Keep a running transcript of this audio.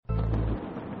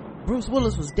Bruce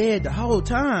Willis was dead the whole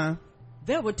time.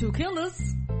 There were two killers.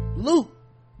 Luke,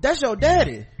 that's your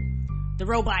daddy. The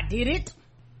robot did it.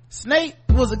 Snape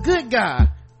was a good guy.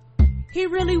 He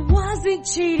really wasn't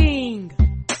cheating.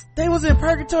 They was in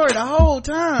purgatory the whole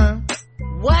time.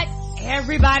 What?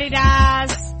 Everybody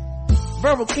dies.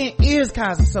 Verbal Kent is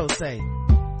Kaiser Sose.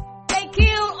 They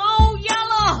killed Old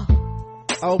Yeller.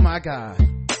 Oh my god.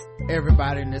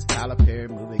 Everybody in this Tyler Perry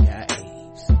movie got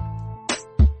AIDS.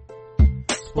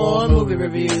 Spoiled movie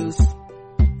reviews.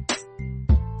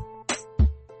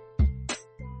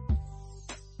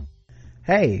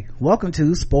 Hey, welcome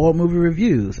to Spoiled Movie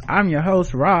Reviews. I'm your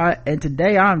host, Rod, and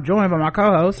today I'm joined by my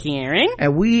co-host, Karen.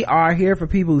 And we are here for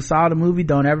people who saw the movie,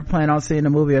 don't ever plan on seeing the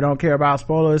movie, or don't care about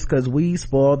spoilers, because we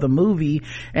spoiled the movie.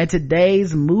 And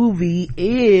today's movie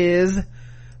is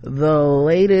the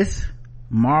latest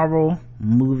Marvel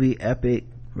movie epic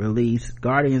release,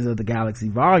 Guardians of the Galaxy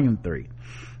Volume 3.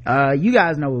 You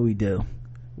guys know what we do.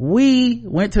 We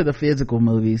went to the physical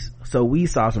movies, so we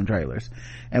saw some trailers,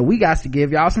 and we got to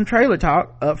give y'all some trailer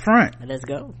talk up front. Let's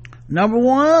go. Number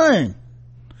 1,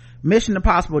 Mission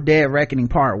Impossible Dead Reckoning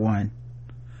Part 1.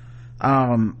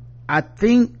 I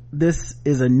think this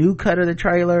is a new cut of the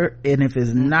trailer, and if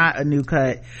it's not a new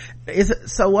cut,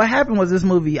 so what happened was this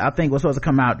movie, I think, was supposed to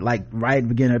come out like right at the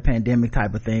beginning of the pandemic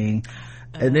type of thing.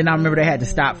 And then I remember they had to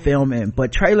stop filming,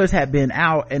 but trailers had been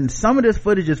out, and some of this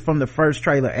footage is from the first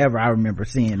trailer ever I remember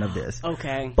seeing of this.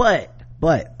 Okay. But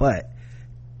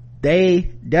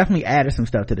they definitely added some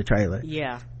stuff to the trailer.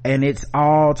 Yeah. And it's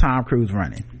all Tom Cruise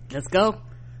running. Let's go.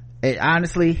 And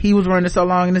honestly, he was running so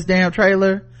long in this damn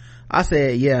trailer. I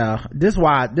said, yeah, this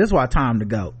why Tom the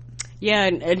GOAT. Yeah,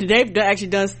 and they've actually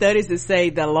done studies that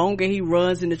say the longer he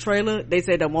runs in the trailer, they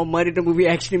say the more money the movie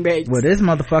actually makes. Well, this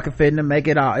motherfucker fitting to make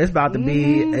it all. It's about to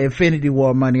be Infinity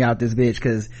War money out this bitch,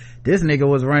 because this nigga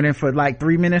was running for like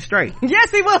 3 minutes straight. Yes,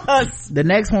 he was. The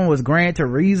next one was Gran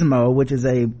Turismo, which is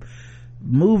a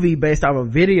movie based off a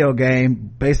video game,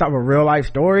 based off a real life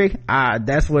story.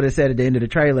 That's what it said at the end of the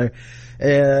trailer.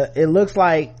 It looks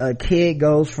like a kid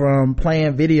goes from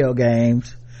playing video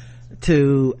games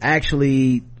to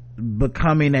actually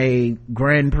becoming a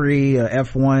Grand Prix, a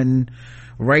F1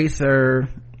 racer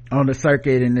on the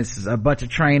circuit, and it's a bunch of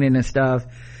training and stuff.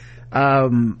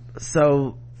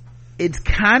 So it's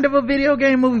kind of a video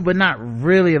game movie, but not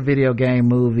really a video game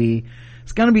movie.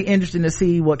 It's going to be interesting to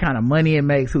see what kind of money it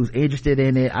makes, who's interested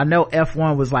in it. I know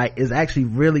F1 is actually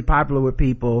really popular with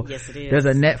people. Yes, it is. There's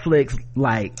a Netflix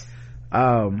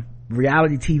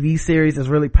reality TV series that's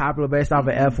really popular based off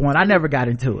of F1. I never got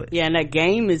into it. Yeah, and that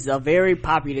game is a very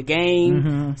popular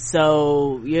game.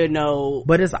 So,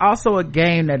 but it's also a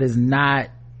game that is not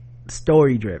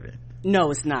story driven.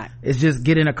 No, it's not. It's just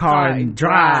get in a car and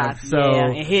drive. So yeah,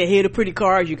 and hit the pretty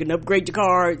cars. You can upgrade your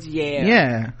cars.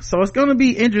 Yeah. So it's gonna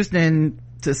be interesting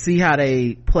to see how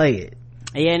they play it.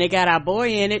 Yeah, and they got our boy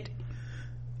in it,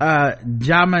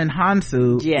 Jamin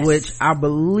Hansu, yes. Which I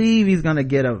believe he's gonna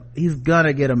get a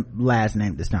last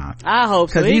name this time. I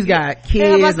hope so, because he's got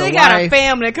kids, he got a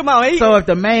family. Come on. So if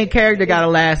the main character got a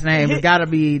last name, it's gotta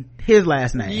be his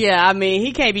last name. Yeah, I mean,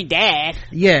 he can't be dad.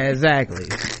 Yeah, exactly.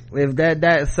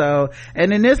 If so,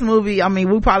 and in this movie, I mean,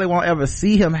 we probably won't ever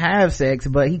see him have sex,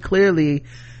 but he clearly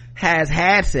has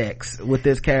had sex with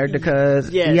this character because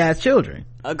he has children.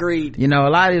 Agreed. A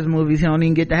lot of his movies, he don't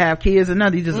even get to have kids or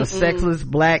nothing. He's just a sexless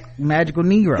black magical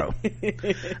Negro.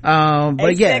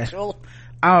 But asexual.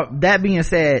 That being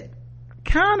said,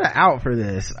 kind of out for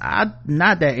this. I'm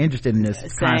not that interested in this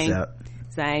concept.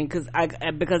 Same, because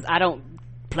I don't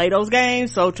play those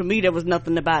games, so to me there was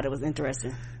nothing about it was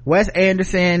interesting. Wes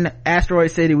Anderson, Asteroid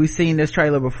City, we've seen this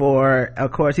trailer before.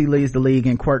 Of course, he leads the league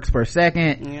in quirks per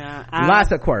second. Yeah,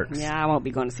 lots of quirks. Yeah, I won't be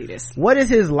going to see this. What is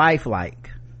his life like?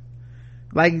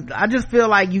 I just feel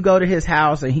like you go to his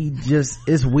house and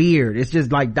it's weird. It's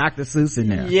just like Dr. Seuss in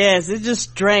there. Yes, it's just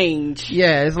strange.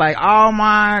 Yeah, it's like all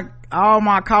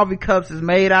my coffee cups is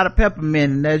made out of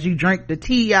peppermint, and as you drink the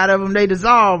tea out of them, they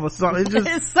dissolve or something. It's just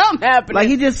it's something happening. Like,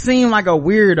 he just seemed like a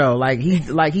weirdo.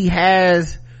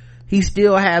 He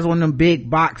still has one of them big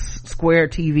box square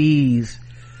TVs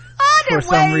for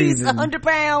some reason. 100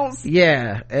 pounds.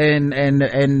 Yeah,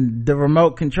 and the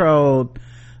remote control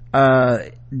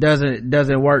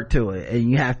doesn't work to it,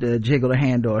 and you have to jiggle the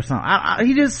handle or something.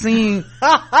 He just seemed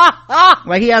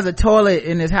like he has a toilet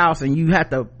in his house, and you have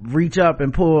to reach up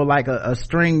and pull like a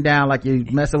string down, like you're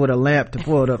messing with a lamp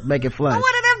to make it flush.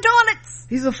 What are them toilets?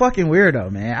 He's a fucking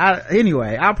weirdo, man.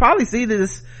 Anyway, I'll probably see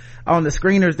this on the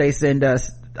screeners they send us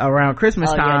around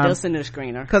Christmas time. Yeah, they'll send a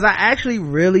screener, because I actually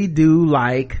really do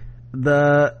like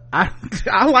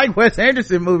I like Wes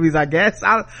Anderson movies, I guess.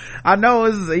 I know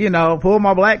it's, pull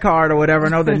my black card or whatever. I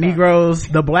know the Negroes,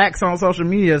 the blacks on social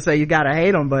media say you gotta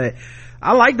hate them, but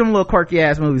I like them little quirky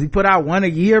ass movies. He put out one a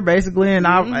year basically, and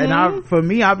for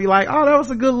me, I'll be like, oh, that was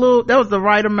that was the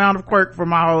right amount of quirk for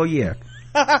my whole year.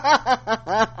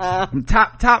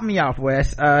 Top me off,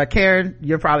 Wes. Karen,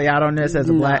 you're probably out on this as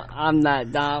a black. I'm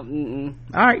not. All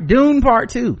right, Dune Part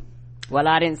 2. Well,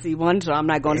 I didn't see 1, so I'm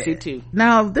not going to see 2.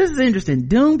 Now, this is interesting.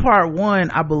 Dune Part 1,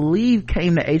 I believe,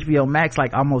 came to HBO Max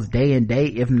like almost day and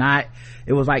date. If not,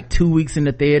 it was like 2 weeks in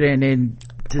the theater and then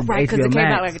to right, HBO Max. Because it came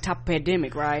out like a top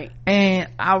pandemic, right? And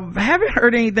I haven't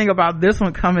heard anything about this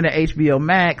one coming to HBO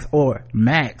Max, or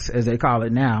Max as they call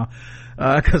it now.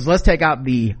 Cause let's take out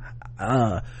the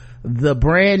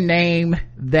brand name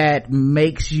that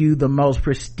makes you the most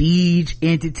prestige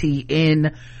entity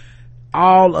in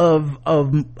all of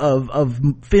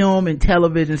film and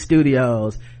television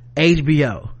studios,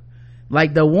 HBO.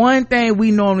 Like the one thing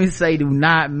we normally say do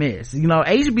not miss.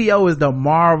 HBO is the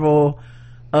Marvel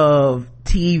of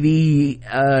TV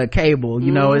cable.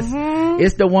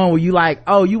 It's the one where you like,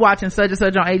 oh, you watching such and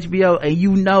such on HBO,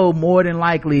 and more than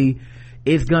likely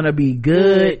it's gonna be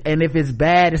good, and if it's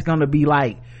bad, it's gonna be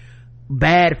like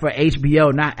bad for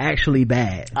HBO, not actually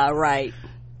bad. All right.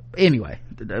 Anyway,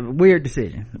 weird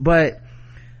decision, but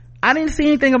I didn't see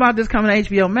anything about this coming to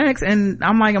HBO Max, and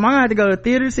I'm like, am I gonna have to go to the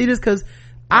theater to see this? Because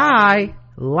I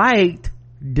liked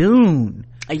Dune.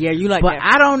 Yeah, you like but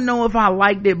that. I don't know if I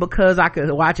liked it because I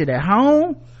could watch it at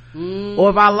home, or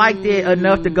if I liked it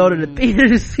enough to go to the theater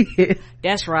to see it.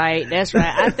 That's right.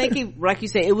 I think like you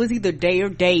said, it was either day or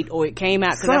date, or it came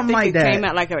out, because I think it came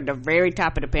out like at the very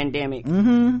top of the pandemic.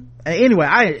 Anyway,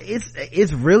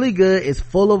 it's really good. It's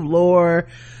full of lore,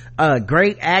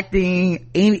 great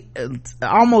acting,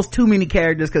 almost too many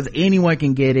characters because anyone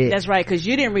can get it. That's right, because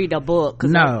you didn't read the book. Cause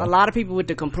no, a lot of people with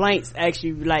the complaints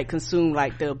actually like consume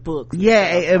like the book.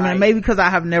 Yeah, I mean, maybe because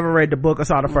I have never read the book or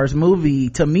saw the first movie.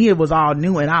 To me, it was all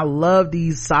new, and I love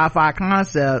these sci-fi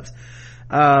concepts.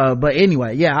 But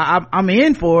anyway, yeah, I'm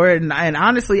in for it, and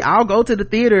honestly, I'll go to the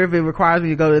theater if it requires me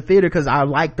to go to the theater, because I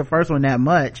like the first one that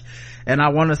much, and I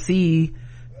want to see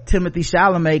Timothy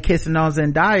Chalamet kissing on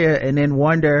Zendaya, and then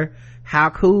wonder how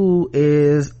cool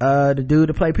is the dude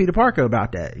to play Peter Parker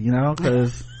about that,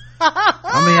 because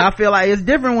I mean, I feel like it's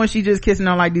different when she just kissing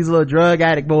on like these little drug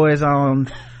addict boys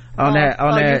on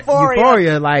that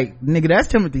Euphoria. Like, nigga, that's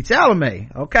Timothy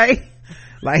Chalamet, okay?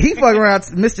 Like, he fucking around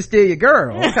Mr. Steal Your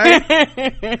Girl,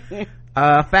 okay?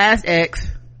 Fast X,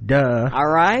 duh. All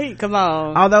right, come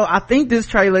on. Although I think this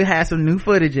trailer has some new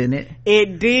footage in it.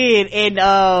 It did, and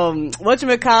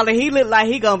whatchamacallit, he looked like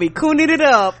he gonna be cooning it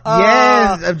up.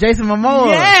 Yes, of Jason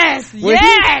Momoa.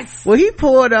 Yes. He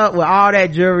pulled up with all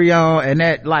that jewelry on and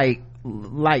that like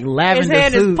lavender his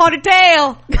head suit. His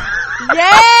ponytail.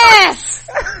 Yes.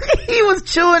 He was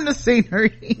chewing the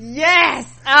scenery. Yes.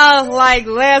 I was like,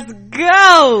 let's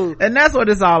go. And that's what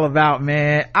it's all about,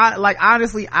 man.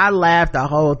 Honestly, I laughed the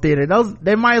whole theater.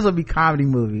 They might as well be comedy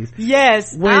movies.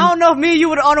 Yes. I don't know if me and you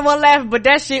were the only one laughing, but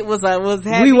that shit was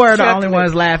happy. We were the only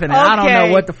ones laughing, and I don't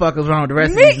know what the fuck was wrong with the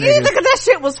rest of these niggas. Me either, because that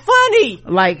shit was funny.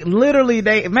 Like, literally,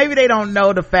 maybe they don't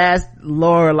know the fast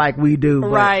lore like we do, but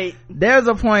right. There's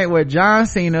a point where John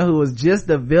Cena, who was just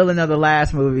the villain of the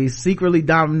last movie, secretly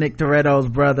Dominic Toretto's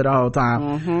brother the whole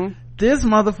time, this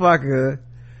motherfucker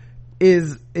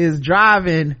is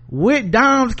driving with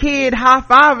Dom's kid,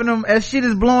 high-fiving him as shit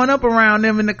is blowing up around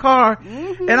them in the car.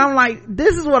 And I'm like,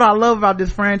 this is what I love about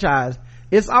this franchise.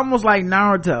 It's almost like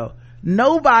Naruto.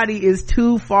 Nobody is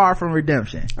too far from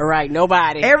redemption. Right,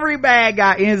 nobody. Every bad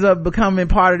guy ends up becoming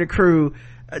part of the crew.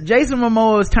 Jason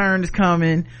Momoa's turn is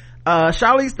coming.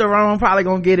 Charlize Theron probably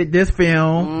gonna get it this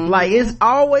film. Like, it's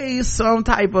always some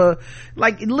type of,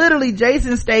 like, literally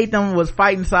Jason Statham was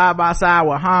fighting side by side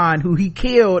with Han, who he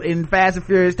killed in Fast and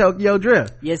Furious Tokyo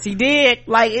Drift. Yes, he did.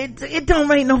 Like, it don't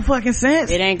make no fucking sense.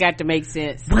 It ain't got to make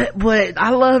sense. But I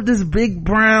love this big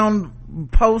brown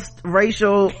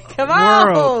post-racial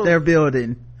world they're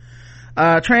building.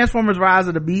 Transformers Rise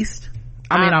of the Beast.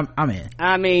 I'm in.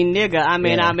 I'm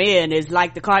in. It's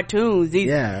like the cartoons.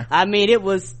 I mean, it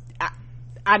was,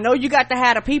 I know you got to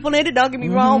have the people in it, don't get me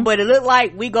wrong, but it looked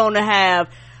like we gonna have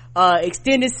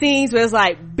extended scenes where it's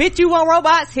like, bitch, you want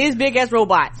robots? Here's big ass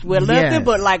robots. We're nothing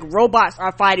but like robots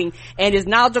are fighting, and it's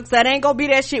now jokes that ain't gonna be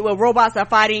that shit where robots are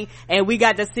fighting and we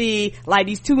got to see like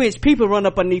these 2-inch people run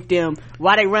up underneath them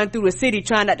while they run through the city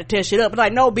trying not to tear shit up. It's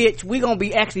like, no bitch, we gonna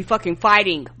be actually fucking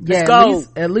fighting. Let's go.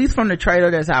 At least from the trailer,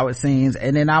 that's how it seems.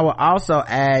 And then I will also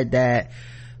add that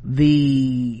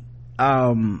the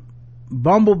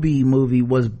Bumblebee movie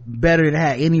was better than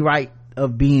had any right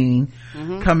of being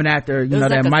coming after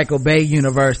that Michael Bay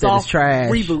universe that is trash.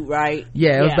 Reboot, right?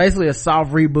 Yeah, it was basically a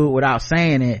soft reboot without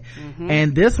saying it.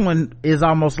 And this one is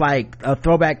almost like a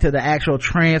throwback to the actual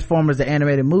Transformers the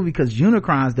animated movie, because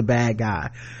Unicron's the bad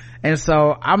guy. And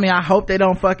so I hope they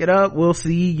don't fuck it up. We'll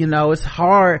see. It's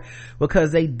hard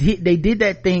because they did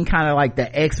that thing kind of like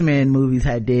the X-Men movies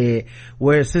had did,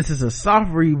 where since it's a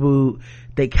soft reboot,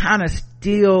 they kind of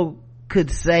still could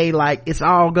say like it's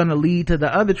all gonna lead to the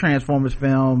other Transformers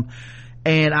film.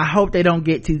 And I hope they don't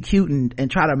get too cute and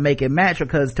try to make it match,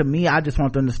 because to me, I just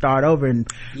want them to start over and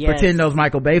pretend those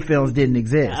Michael Bay films didn't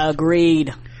exist.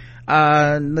 Agreed.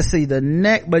 Let's see the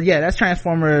next, but yeah, that's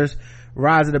Transformers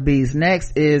Rise of the Beast.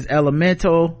 Next is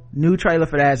Elemental, new trailer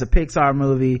for that. It's a Pixar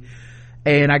movie,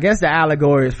 and I guess the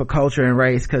allegory is for culture and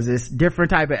race, because it's different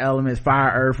type of elements: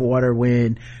 fire, earth, water,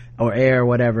 wind, or air,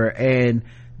 whatever. And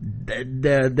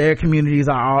their communities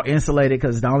are all insulated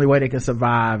because it's the only way they can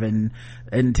survive, and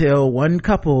until one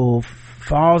couple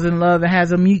falls in love and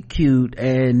has a meet cute,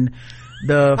 and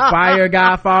the fire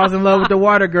guy falls in love with the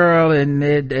water girl,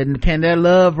 and can their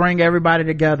love bring everybody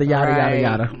together, yada yada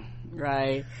yada.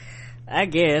 Right. I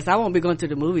guess I won't be going to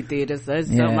the movie theaters. That's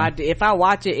if I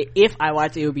watch it,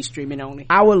 it will be streaming only.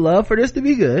 I would love for this to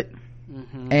be good,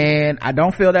 and I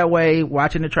don't feel that way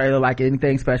watching the trailer like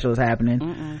anything special is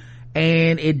happening.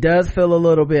 And it does feel a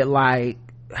little bit like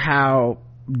how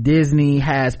Disney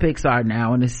has Pixar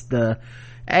now, and it's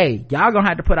hey, y'all gonna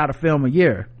have to put out a film a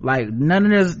year. Like,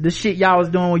 none of this shit y'all was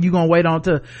doing when you gonna wait on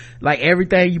to, like,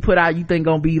 everything you put out you think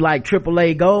gonna be like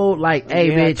AAA gold. Like, hey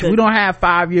bitch, we don't have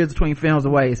 5 years between films to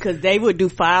waste. Cause they would do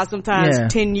 5,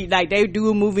 sometimes 10 years. Like, they would do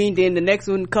a movie and then the next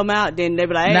one come out, then they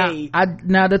be like, hey.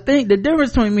 Now the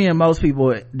difference between me and most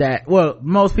people that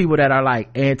are like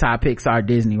anti-Pixar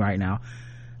Disney right now,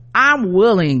 I'm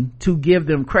willing to give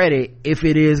them credit if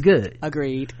it is good.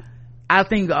 Agreed. I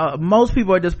think most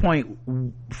people at this point,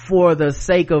 for the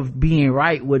sake of being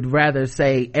right, would rather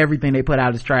say everything they put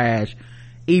out is trash,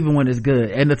 even when it's good.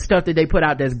 And the stuff that they put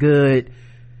out that's good,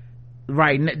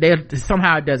 right,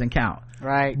 somehow it doesn't count.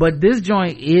 Right. But this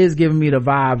joint is giving me the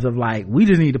vibes of like, we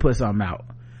just need to put something out.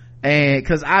 And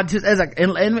cause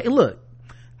and look,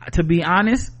 to be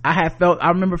honest, I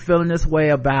remember feeling this way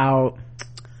about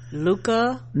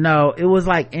Luca. No, it was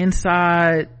like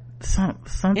something.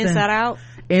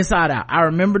 Inside Out. I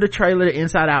remember the trailer to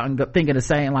Inside Out and thinking the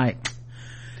same, like,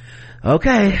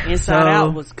 okay. Inside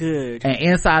Out was good. And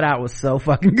Inside Out was so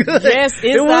fucking good. Yes,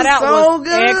 Inside Out was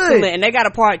excellent. And they got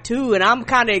a part 2, and I'm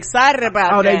kind of excited about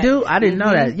that. Oh, they do? I didn't know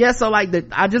that. Yeah, so like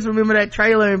I just remember that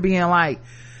trailer and being like,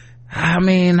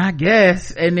 I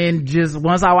guess. And then just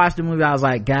once I watched the movie, I was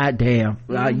like, God damn,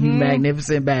 you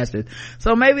magnificent bastards.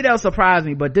 So maybe they'll surprise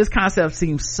me, but this concept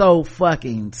seems so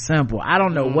fucking simple. I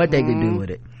don't know what they could do with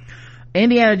it.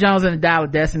 Indiana Jones and the Dial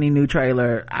of Destiny new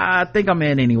trailer, I think I'm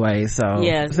in anyway. So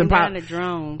yes,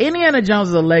 Indiana Jones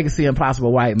is a legacy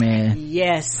impossible white man.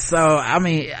 Yes. So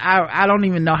I don't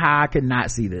even know how I could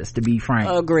not see this, to be frank.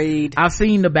 Agreed. I've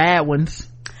seen the bad ones,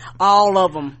 all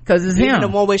of them, because it's even him. The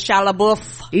one with Shia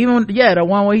LaBeouf, the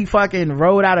one where he fucking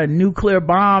rolled out a nuclear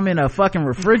bomb in a fucking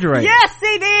refrigerator. Yes,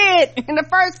 he did, in the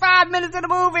first 5 minutes of the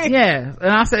movie. Yeah,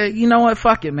 and I said, you know what,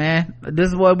 fuck it, man, this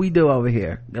is what we do over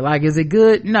here. Like, is it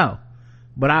good? No,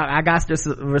 but I got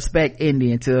to respect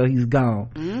Indy until he's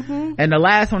gone. And the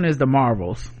last one is the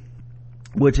Marvels,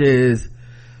 which is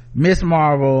Miss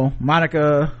Marvel,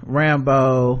 Monica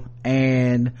Rambeau,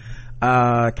 and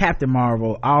Captain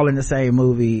Marvel, all in the same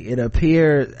movie. It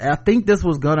appears, I think this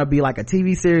was gonna be like a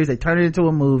TV series. They turned it into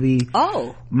a movie.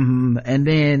 And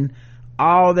then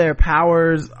all their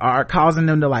powers are causing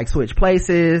them to like switch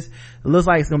places. It looks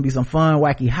like it's gonna be some fun,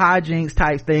 wacky hijinks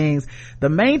type things. The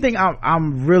main thing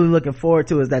I'm really looking forward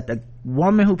to is that the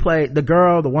woman who played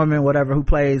who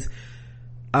plays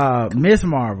Miss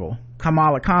Marvel,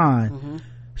 Kamala Khan,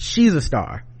 she's a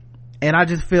star. And I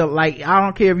just feel like, I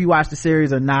don't care if you watch the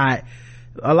series or not,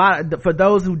 for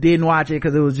those who didn't watch it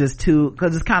because it was just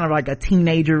because it's kind of like a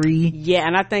teenagery. Yeah,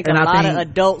 and I think a lot of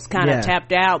adults kind of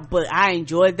tapped out, but I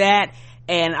enjoyed that.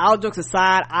 And all jokes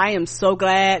aside, I am so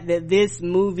glad that this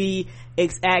movie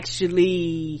is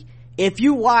actually, if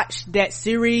you watch that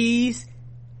series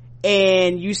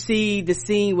and you see the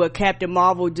scene where Captain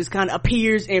Marvel just kind of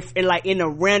appears in a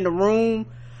random room,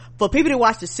 for people to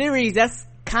watch the series, that's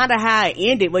kind of how it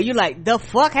ended, where you're like, the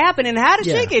fuck happened and how did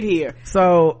she get here?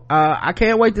 So I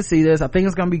can't wait to see this. I think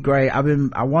it's gonna be great.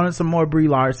 I wanted some more Brie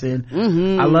Larson.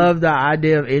 I love the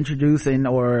idea of introducing,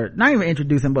 or not even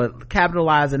introducing, but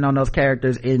capitalizing on those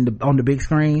characters on the big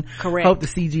screen. Correct. Hope the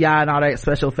CGI and all that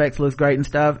special effects looks great and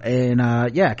stuff, and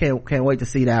can't wait to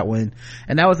see that one.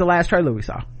 And that was the last trailer we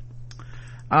saw.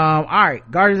 All right,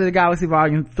 Guardians of the Galaxy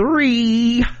Volume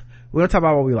 3. We're gonna talk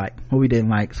about what we like, what we didn't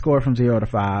like, score from 0 to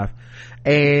 5,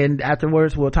 and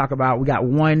afterwards we'll talk about, we got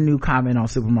one new comment on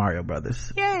Super Mario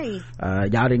Brothers. Yay.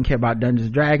 Y'all didn't care about Dungeons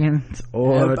and Dragons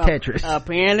or Tetris.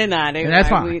 Apparently not. And that's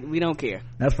fine. We don't care.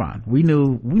 That's fine. We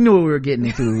knew what we were getting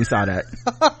into when we saw that.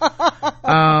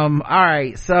 All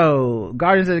right, so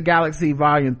Guardians of the Galaxy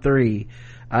Volume 3.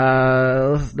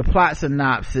 The plot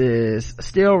synopsis: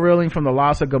 still reeling from the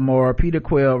loss of Gamora, Peter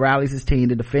Quill rallies his team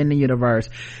to defend the universe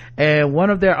and one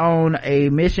of their own, a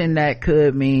mission that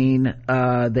could mean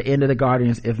the end of the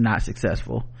Guardians if not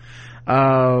successful.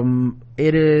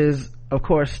 It is, of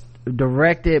course,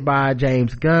 directed by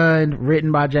James Gunn,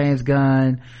 written by James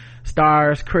Gunn,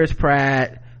 stars Chris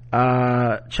Pratt,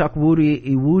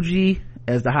 Chukwudi Iwuji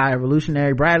as the High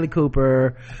Evolutionary, Bradley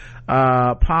Cooper,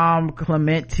 Palm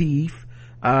Clemente,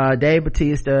 Dave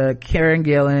Bautista, Karen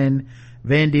Gillan,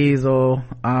 Vin Diesel,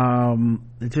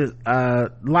 just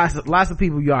lots of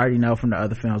people you already know from the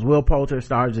other films. Will Poulter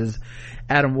stars as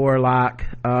Adam Warlock,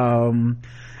 and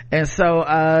so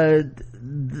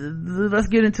let's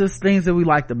get into things that we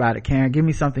liked about it. Karen, give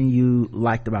me something you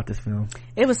liked about this film.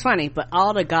 It was funny, but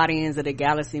all the Guardians of the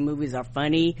Galaxy movies are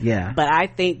funny. Yeah. But I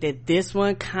think that this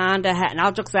one kinda had, and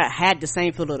I'll just say, had the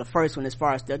same feel of the first one as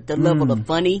far as the level of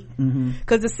funny.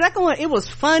 Cause the second one, it was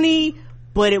funny,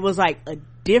 but it was like a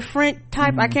different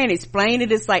type. I can't explain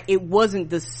it. It's like, it wasn't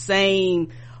the same,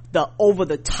 the over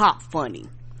the top funny.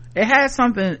 It had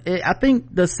something, I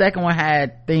think the second one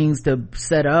had things to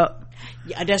set up.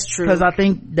 Yeah, that's true. Because I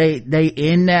think they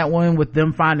end that one with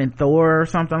them finding Thor or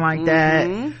something like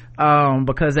that.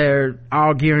 Because they're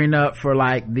all gearing up for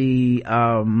like the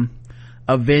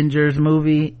Avengers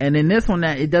movie, and in this one,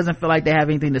 that it doesn't feel like they have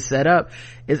anything to set up.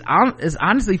 It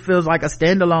honestly feels like as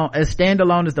standalone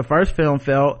as the first film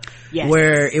felt. Yes.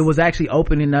 Where it was actually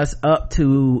opening us up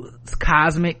to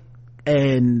cosmic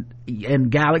and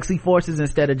galaxy forces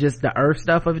instead of just the earth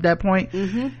stuff at that point.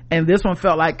 And this one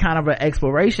felt like kind of an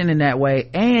exploration in that way.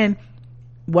 And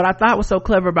what I thought was so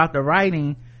clever about the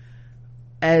writing,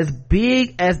 as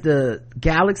big as the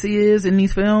galaxy is in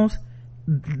these films,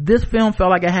 this film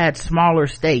felt like it had smaller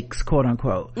stakes, quote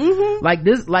unquote. Like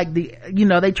this, like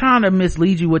they trying to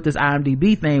mislead you with this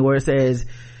IMDb thing where it says,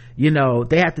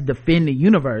 they have to defend the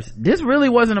universe. This really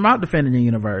wasn't about defending the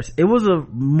universe. It was a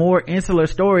more insular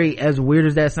story, as weird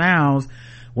as that sounds,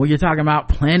 when you're talking about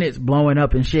planets blowing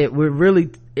up and shit.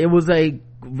 It was a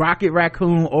Rocket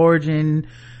Raccoon origin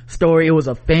story. It was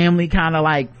a family kind of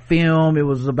like film. It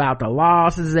was about the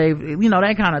losses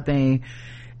that kind of thing.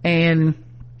 And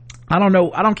I don't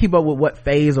know, I don't keep up with what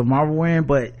phase of Marvel we're in,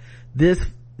 but this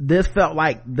felt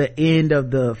like the end of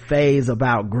the phase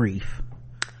about grief.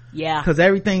 Yeah, because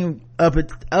everything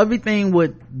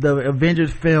with the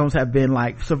Avengers films have been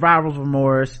like survivor's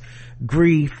remorse,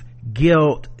 grief,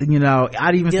 guilt.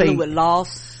 I'd even dealing with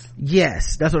loss.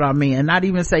 Yes, that's what I mean. And not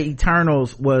even say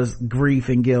Eternals was grief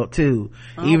and guilt too,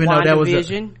 even though that was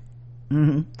Vision.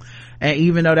 And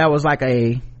even though that was like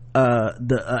the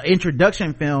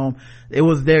introduction film, it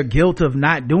was their guilt of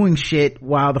not doing shit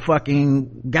while the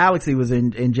fucking galaxy was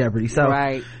in jeopardy. So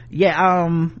right.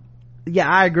 Yeah,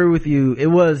 I agree with you. It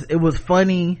was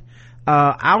funny.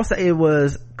 I'll say it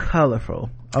was colorful.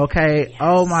 Okay. Yes.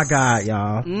 Oh my God,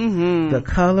 y'all. The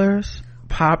colors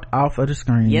popped off of the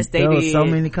screen. Yes, they did. There were so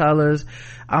many colors.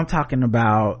 I'm talking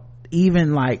about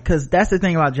even like, cause that's the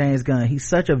thing about James Gunn. He's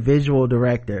such a visual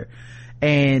director.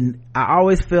 And I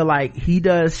always feel like he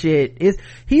does shit.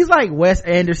 He's like Wes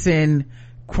Anderson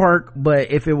quirk,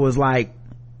 but if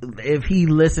he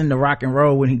listened to rock and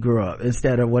roll when he grew up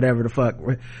instead of whatever the fuck.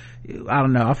 I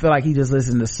don't know, I feel like he just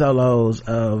listened to solos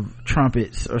of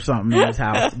trumpets or something in his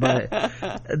house. But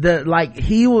there's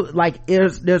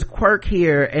quirk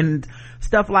here and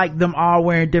stuff, like them all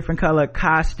wearing different color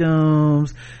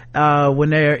costumes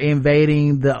when they're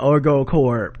invading the Orgo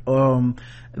Corp.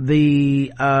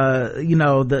 The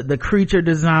creature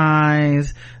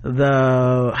designs,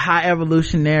 the high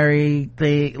evolutionary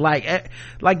thing, like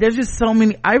there's just so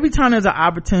many. Every time there's an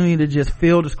opportunity to just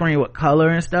fill the screen with color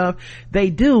and stuff, they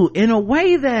do in a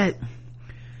way that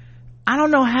I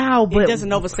don't know how, but it doesn't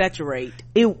oversaturate.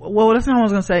 Well, that's not what I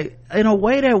was gonna say. In a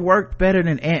way that worked better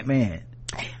than Ant-Man.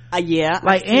 Yeah,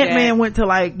 like Ant-Man went to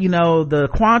the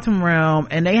quantum realm,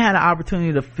 and they had an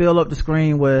opportunity to fill up the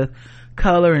screen with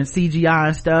color and CGI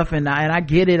and stuff, and I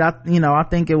get it. I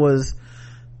think it was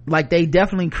like they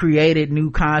definitely created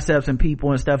new concepts and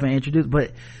people and stuff and introduced,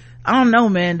 but I don't know,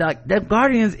 man, like that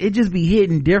Guardians, it just be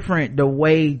hitting different the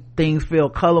way things feel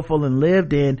colorful and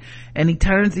lived in, and he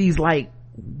turns these like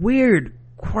weird,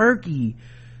 quirky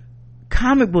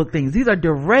comic book things. These are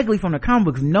directly from the comic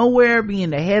books. Nowhere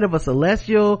being the head of a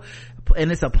celestial,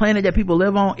 and it's a planet that people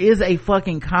live on, is a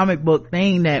fucking comic book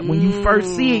thing that when you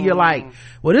first see it, you're like,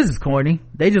 well, this is corny.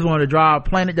 They just want to draw a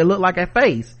planet that look like a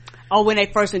face. Oh, when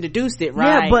they first introduced it,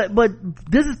 right? Yeah, but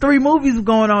this is 3 movies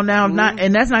going on now,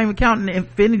 and that's not even counting the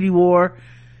Infinity War.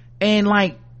 And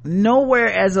like,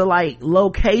 nowhere as a like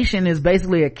location is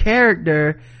basically a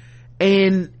character,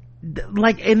 and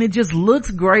it just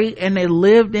looks great, and they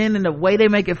lived in, and the way they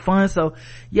make it fun. So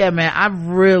yeah, man, I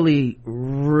really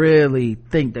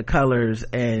think the colors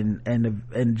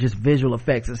and just visual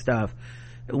effects and stuff,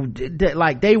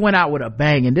 like, they went out with a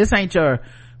bang. And this ain't your,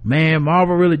 man,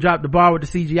 Marvel really dropped the ball with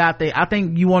the CGI thing. I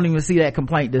think you won't even see that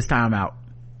complaint this time out.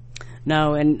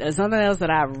 No, and something else that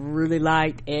I really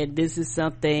liked, and this is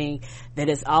something that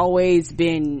has always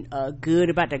been good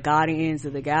about the Guardians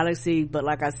of the Galaxy, but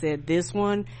like I said, this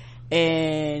one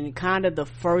and kind of the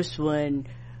first one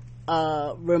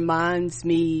reminds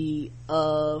me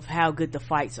of how good the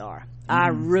fights are. I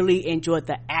really enjoyed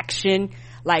the action.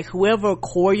 Like, whoever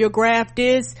choreographed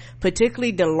this,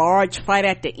 particularly the large fight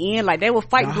at the end, like, they were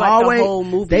fighting like the whole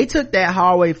movie. They took that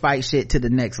hallway fight shit to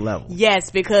the next level. Yes,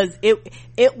 because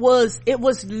it was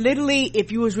literally,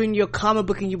 if you was reading your comic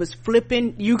book and you was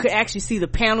flipping, you could actually see the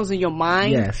panels in your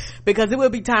mind. Yes. Because there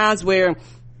would be times where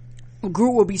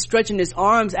Groot would be stretching his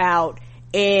arms out,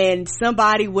 and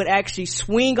somebody would actually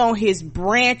swing on his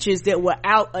branches that were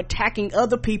out attacking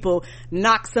other people,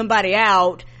 knock somebody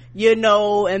out, you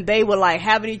know, and they were like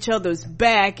having each other's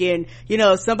back, and you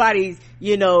know, somebody,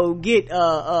 you know, get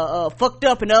fucked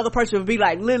up, and the other person would be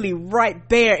like literally right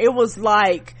there. It was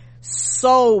like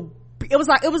it was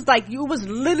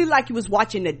literally like you was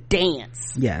watching a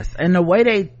dance. Yes, and the way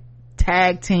they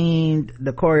tag teamed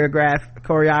the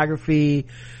choreography,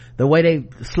 the way they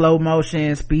slow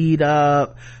motion, speed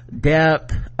up,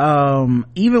 depth,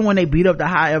 even when they beat up the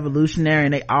High Evolutionary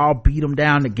and they all beat them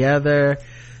down together,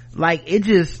 like, it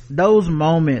just, those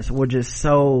moments were just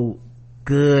so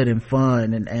good and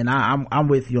fun, and I'm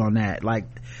with you on that. Like,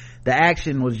 the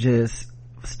action was just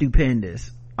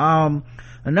stupendous.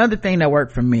 Another thing that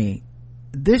worked for me,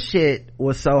 this shit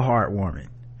was so heartwarming,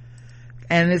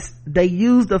 and they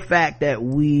used the fact that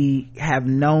we have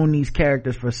known these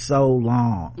characters for so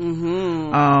long.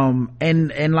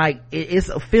 And like, it's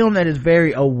a film that is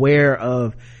very aware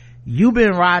of, you've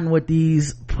been riding with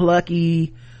these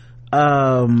plucky,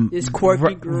 this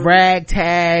quirky group,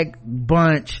 ragtag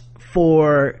bunch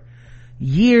for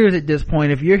years at this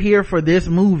point. If you're here for this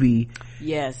movie,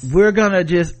 yes, we're gonna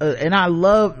just and I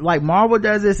love, like, Marvel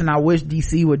does this, and I wish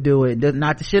DC would do it.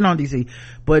 Not to shit on DC,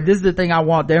 but this is the thing I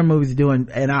want their movies to do,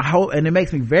 and I hope, and it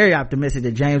makes me very optimistic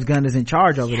that James Gunn is in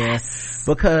charge over there,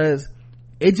 because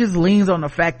it just leans on the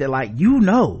fact that, like, you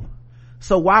know,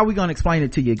 so why are we gonna explain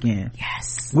it to you again?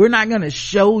 Yes, we're not gonna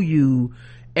show you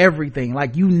everything.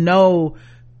 Like, you know,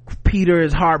 Peter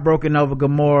is heartbroken over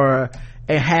Gamora.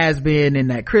 It has been in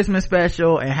that Christmas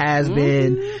special. It has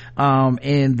been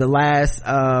in the last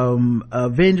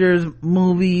Avengers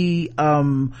movie,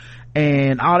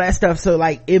 and all that stuff. So,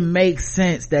 like, it makes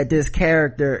sense that this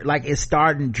character, like, is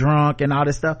starting drunk and all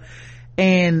this stuff.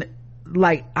 And,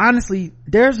 like, honestly,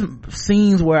 there's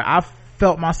scenes where I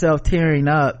felt myself tearing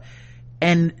up,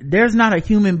 and there's not a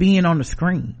human being on the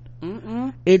screen.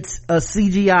 It's a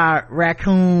CGI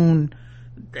raccoon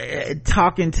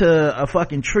talking to a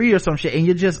fucking tree or some shit, and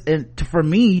you're just, and for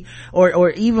me, or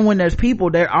even when there's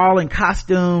people, they're all in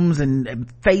costumes and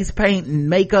face paint and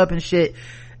makeup and shit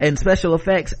and special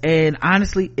effects, and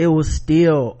honestly, it was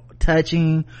still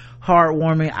touching,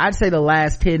 heartwarming. I'd say the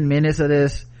last 10 minutes of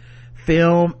this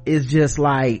film is just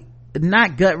like,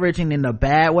 not gut-wrenching in a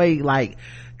bad way, like,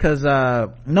 cause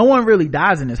no one really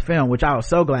dies in this film, which I was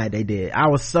so glad they did. I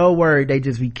was so worried they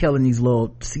just be killing these little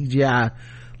CGI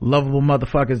lovable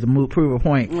motherfuckers to prove a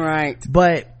point, right?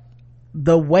 But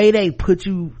the way they put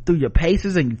you through your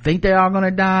paces and you think they're all gonna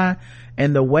die,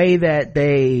 and the way that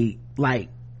they, like,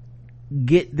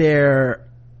 get their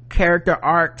character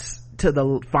arcs to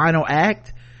the final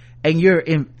act,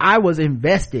 and I was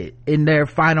invested in their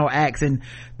final acts, and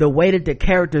the way that the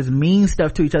characters mean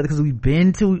stuff to each other, because we've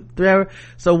been to there.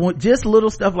 So just little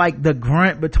stuff like the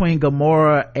grunt between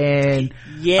Gamora and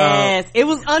it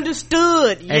was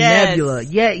understood, and Nebula.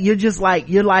 Yeah,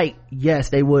 you're like, yes,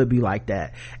 they would be like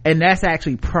that, and that's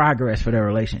actually progress for their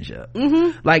relationship.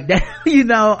 Like that, you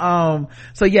know.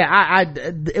 So yeah,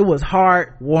 it was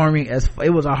heartwarming, it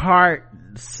was a heart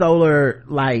solar,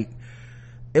 like,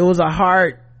 it was a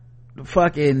heart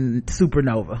fucking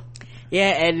supernova.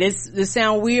 Yeah, and this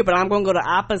sound weird, but I'm gonna go the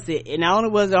opposite. And not only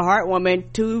was it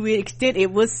heartwarming, to an extent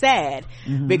it was sad,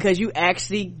 because you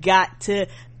actually got to,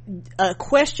 a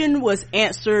question was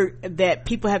answered that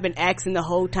people have been asking the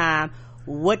whole time.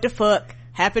 What the fuck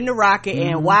happened to Rocket,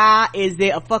 and why is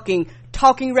there a fucking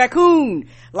talking raccoon,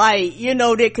 like, you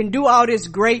know, that can do all this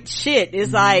great shit?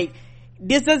 It's like,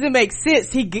 this doesn't make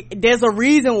sense. There's a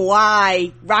reason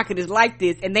why Rocket is like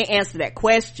this, and they answer that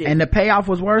question, and the payoff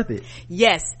was worth it.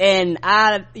 Yes. And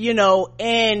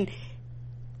and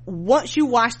once you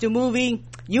watch the movie,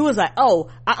 you was like, oh,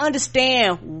 I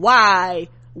understand why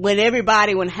when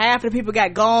half of the people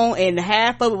got gone and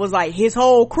half of it was like his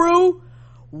whole crew,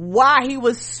 why he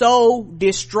was so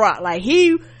distraught. Like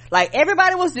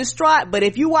everybody was distraught, but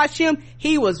if you watch him,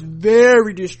 he was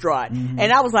very distraught.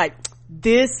 And I was like,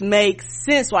 this makes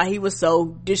sense why he was so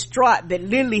distraught, that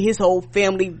literally his whole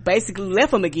family basically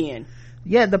left him again.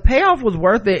 Yeah, the payoff was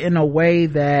worth it in a way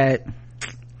that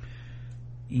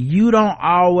you don't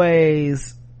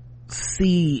always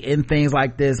see in things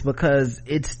like this, because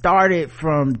it started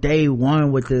from day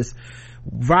one with this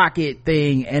Rocket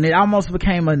thing, and it almost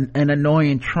became an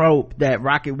annoying trope that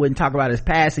Rocket wouldn't talk about his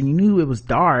past, and you knew it was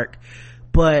dark,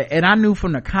 and I knew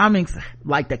from the comics,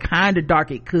 like, the kind of dark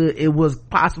it was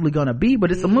possibly gonna be,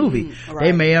 but it's a movie. Right.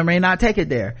 They may or may not take it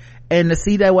there, and to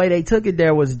see that way they took it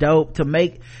there was dope to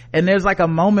make. And there's like a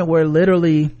moment where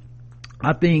literally,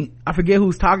 I forget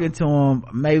who's talking to him,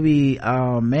 maybe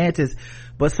Mantis,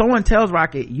 but someone tells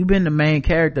Rocket, you've been the main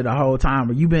character the whole time,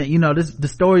 or you've been, the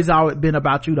story's always been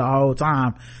about you the whole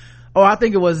time. Oh, I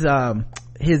think it was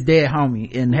his dead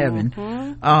homie in heaven.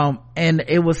 And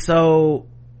it was so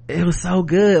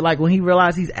good, like when he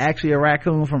realized he's actually a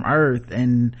raccoon from Earth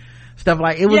and stuff,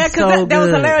 like it was that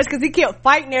was hilarious, because he kept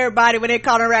fighting everybody when they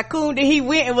called him a raccoon. Then he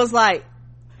went and was like,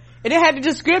 and it had the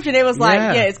description, it was like,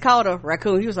 yeah, it's called a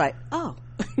raccoon. He was like, oh.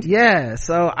 Yeah,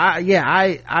 so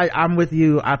I'm with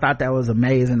you. I thought that was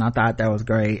amazing. I thought that was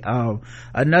great.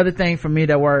 Another thing for me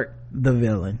that worked, the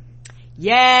villain.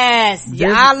 Yes.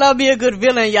 I love me a good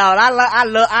villain, y'all.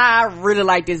 I really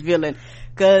like this villain,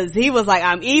 cause he was like,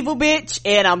 I'm evil, bitch,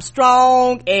 and I'm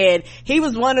strong, and he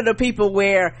was one of the people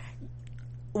where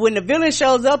when the villain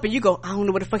shows up and you go, I don't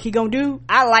know what the fuck he gonna do.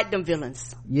 I like them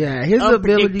villains. Yeah,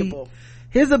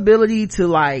 his ability to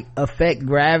like affect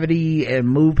gravity and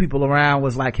move people around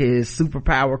was like his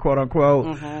superpower, quote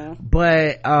unquote.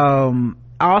 But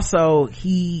also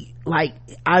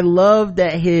I love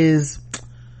that his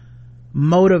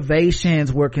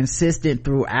motivations were consistent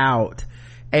throughout,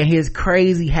 and his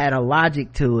crazy had a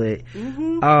logic to it.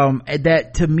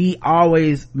 That to me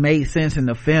always made sense in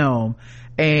the film,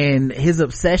 and his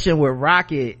obsession with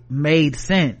Rocket made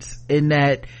sense in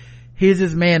that here's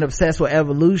this man obsessed with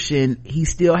evolution. He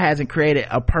still hasn't created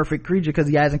a perfect creature, because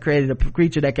he hasn't created a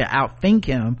creature that can outthink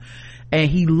him, and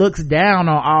he looks down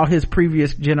on all his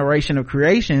previous generation of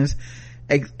creations,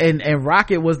 and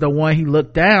Rocket was the one he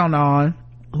looked down on,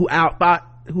 who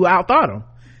outthought him,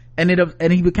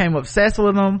 and he became obsessed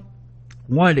with him,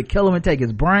 wanted to kill him and take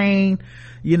his brain.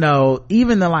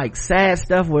 Even the like sad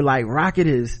stuff where like Rocket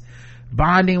is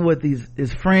bonding with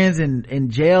his friends in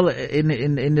jail,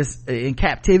 in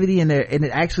captivity, and it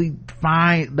actually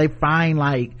they find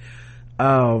like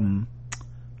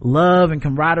love and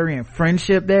camaraderie and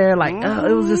friendship there. Like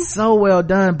it was just so well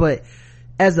done. But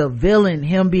as a villain,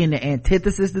 him being the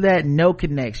antithesis to that, no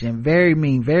connection, very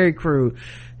mean, very crude,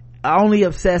 only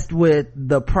obsessed with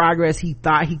the progress he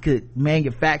thought he could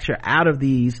manufacture out of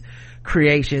these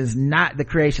creations, not the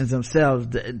creations themselves.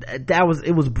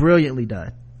 It was brilliantly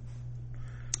done.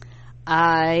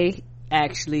 I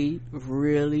actually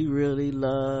really, really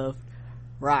love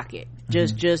Rocket.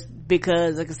 Just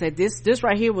because, like I said, this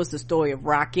right here was the story of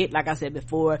Rocket, like I said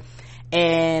before.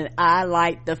 And I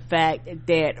like the fact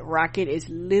that Rocket is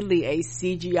literally a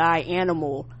CGI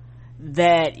animal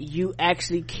that you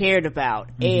actually cared about.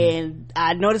 And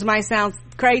I know this might sound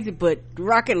crazy, but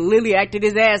Rocket literally acted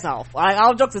his ass off.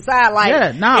 All jokes aside,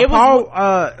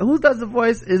 Paul, who does the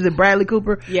voice? Is it Bradley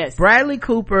Cooper? Yes. Bradley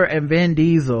Cooper and Vin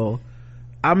Diesel.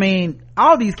 I mean,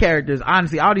 all these characters,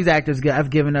 honestly, all these actors have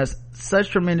given us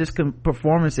such tremendous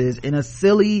performances in a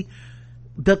silly,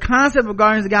 the concept of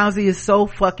Guardians of the Galaxy is so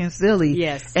fucking silly.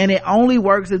 Yes. And it only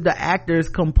works if the actors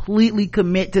completely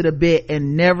commit to the bit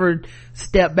and never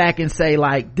step back and say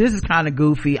like, this is kind of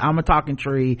goofy, I'm a talking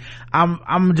tree,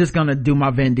 I'm just gonna do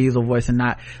my Vin Diesel voice, and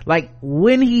not like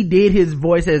when he did his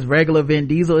voice as regular Vin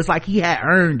Diesel, it's like he had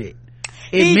earned it.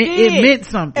 It meant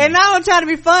something. And now I'm trying to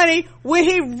be funny. When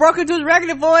he broke into his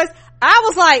regular voice, I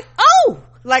was like, oh,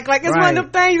 like it's one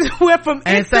of them things went from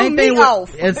and it threw me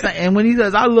off. And when he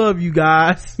says, I love you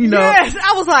guys, yes,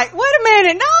 I was like, wait a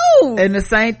minute, no. And the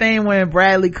same thing when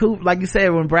Bradley Cooper, like you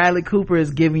said, when Bradley Cooper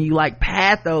is giving you like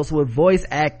pathos with voice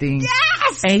acting.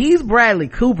 Yes. And he's Bradley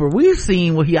Cooper. We've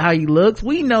seen how he looks.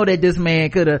 We know that this man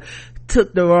could have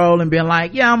took the role and been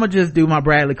like, yeah, I'm gonna just do my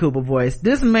Bradley Cooper voice.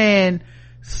 This man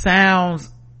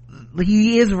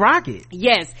he is Rocket.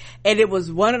 Yes. And it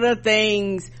was one of the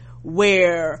things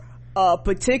where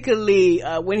particularly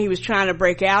when he was trying to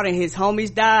break out and his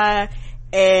homies died,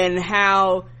 and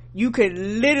how you could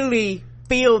literally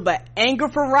feel the anger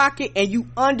for Rocket, and you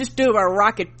understood why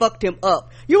Rocket fucked him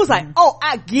up. You was like, oh,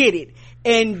 I get it.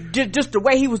 And just the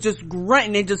way he was just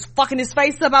grunting and just fucking his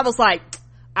face up, I was like,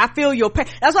 I feel your pain.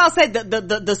 That's why I said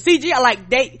the CGI,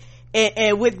 like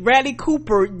and with Bradley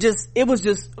Cooper, it was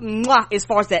just mwah, as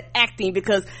far as that acting,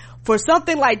 because for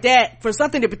something like that, for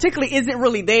something that particularly isn't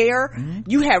really there,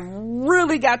 you have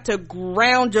really got to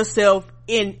ground yourself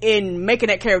in making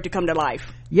that character come to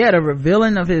life. Yeah, the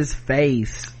revealing of his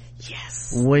face.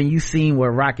 Yes. When you seen what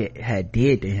Rocket had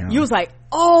did to him. You was like,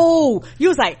 oh,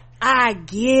 I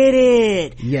get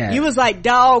it. Yeah. You was like,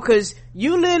 dog, cause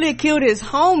you literally killed his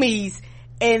homies,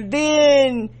 and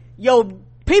then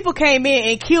people came in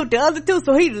and killed the other two,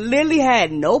 so he literally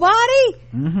had nobody.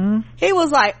 He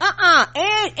was like,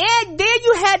 and then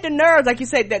you had the nerves, like you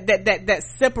said, that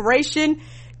separation.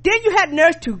 Then you had the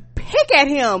nerves to pick at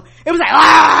him. It was like,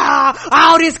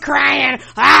 all this crying,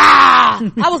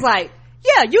 I was like,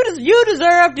 yeah, you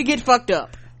deserve to get fucked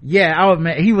up. Yeah, oh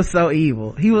man, he was so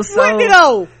evil. He was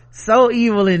so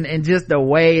evil in just the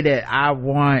way that I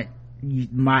want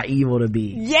my evil to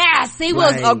be. Yes, he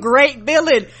was a great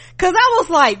villain, cause I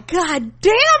was like, god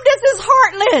damn, this is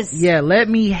heartless. Yeah, let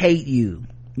me hate you,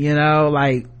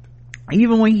 like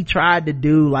even when he tried to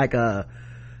do like the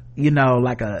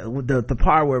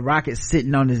part where Rocket's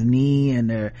sitting on his knee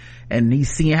and he's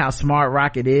seeing how smart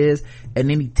Rocket is, and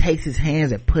then he takes his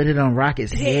hands and put it on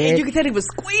Rocket's head, and you can tell he was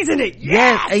squeezing it.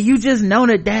 Yes, and you just know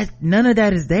that none of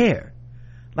that is there.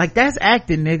 Like, that's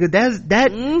acting,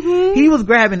 nigga. He was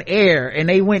grabbing air and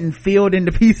they went and filled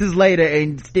into pieces later,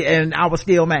 and I was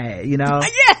still mad, Yes, I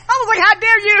was like, how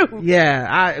dare you?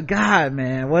 Yeah, God,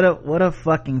 man, what a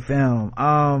fucking film.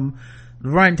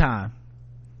 Runtime.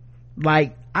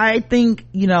 Like, I think,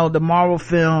 the Marvel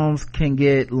films can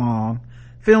get long.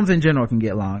 Films in general can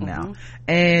get long now.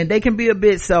 And they can be a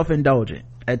bit self-indulgent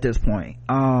at this point.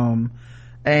 And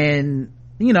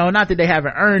not that they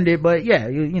haven't earned it, but yeah,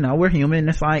 we're human.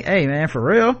 It's like, hey man, for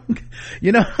real.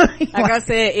 Like I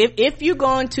said, if you're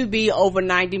going to be over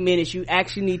 90 minutes, you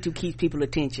actually need to keep people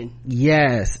attention.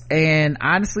 Yes. And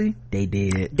honestly, they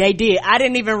did. I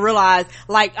didn't even realize,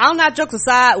 like, I'm not jokes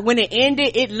aside, when it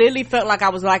ended, it literally felt like I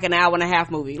was like an hour and a half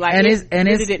movie. Like, it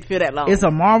really didn't feel that long. It's a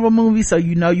Marvel movie, so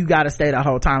you gotta stay the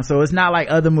whole time. So it's not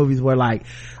like other movies where like,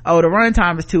 oh, the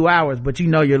runtime is 2 hours, but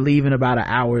you're leaving about an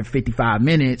hour and 55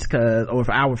 minutes or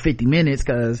for hour 50 minutes,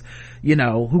 cause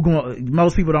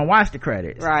most people don't watch the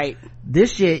credits. Right.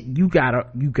 This shit, you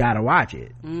gotta watch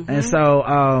it. And so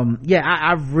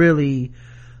I really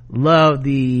love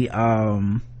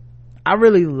I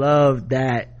really love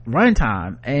that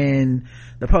runtime, and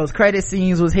the post credit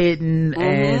scenes was hitting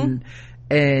and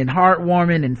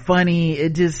heartwarming and funny.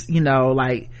 It just,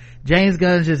 like, James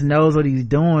Gunn just knows what he's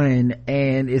doing,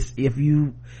 and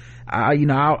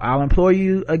I'll implore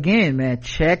you again, man,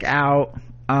 check out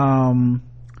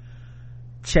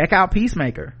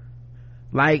Peacemaker.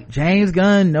 Like, James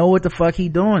Gunn know what the fuck he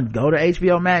doing. Go to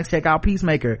HBO Max, check out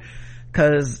Peacemaker,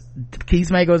 cause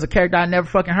Peacemaker was a character I never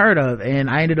fucking heard of, and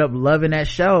I ended up loving that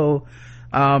show,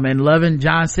 and loving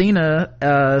John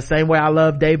Cena, same way I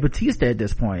love Dave Bautista at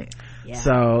this point. Yeah.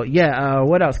 So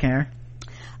what else, Karen?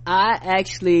 I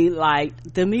actually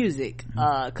liked the music,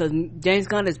 cause James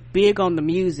Gunn is big on the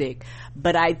music,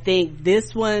 but I think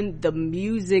this one, the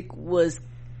music was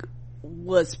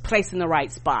placed in the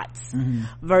right spots,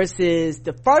 versus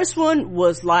the first one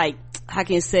was like, how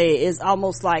can you say it? It's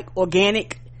almost like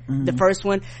organic. The first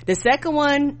one. The second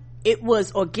one, it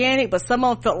was organic, but some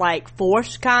of them felt like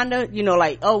forced, kinda,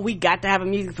 like, oh, we got to have a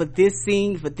music for this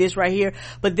scene, for this right here.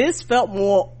 But this felt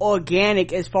more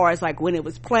organic as far as like when it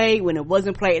was played, when it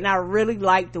wasn't played, and I really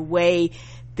liked the way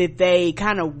that they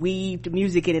kind of weaved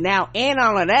music in and out. And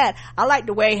all of that, I liked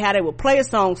the way how they would play a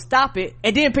song, stop it,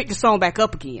 and then pick the song back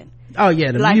up again. Oh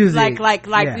yeah, the music. Like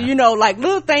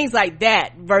little things like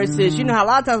that, versus, how a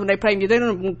lot of times when they play music, they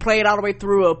don't play it all the way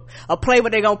through a play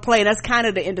what they're gonna play, and that's kind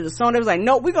of the end of the song. They was like,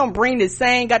 no, we're gonna bring this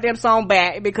same goddamn song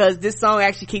back, because this song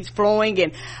actually keeps flowing.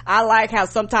 And I like how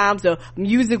sometimes the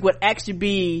music would actually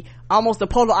be almost the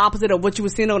polar opposite of what you were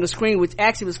seeing on the screen, which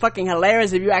actually was fucking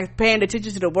hilarious if you actually paying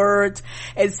attention to the words.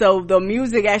 And so the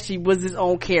music actually was its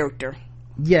own character.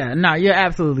 Yeah, no, you're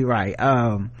absolutely right.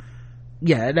 The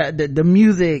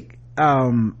music,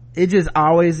 it just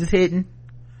always is hitting.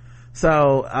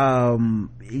 So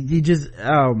you just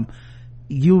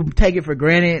you take it for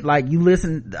granted. Like, you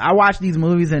listen, I watch these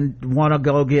movies and want to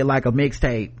go get like a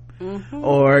mixtape,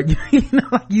 or you know,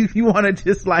 like you want to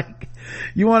just like,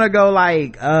 you want to go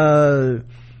like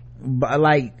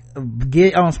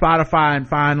get on Spotify and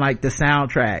find like the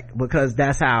soundtrack, because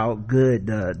that's how good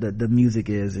the music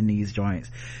is in these joints.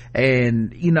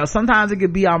 And you know, sometimes it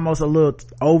could be almost a little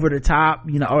over the top,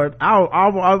 you know, or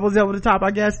I was over the top,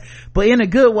 I guess, but in a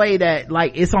good way, that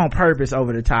like it's on purpose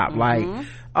over the top. Like,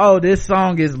 oh, this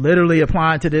song is literally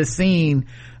applying to this scene,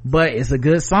 but it's a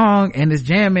good song and it's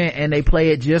jamming, and they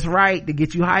play it just right to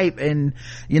get you hype. And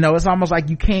you know, it's almost like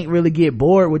you can't really get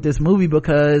bored with this movie,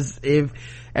 because if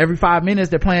every 5 minutes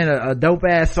they're playing a dope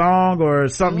ass song or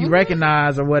something you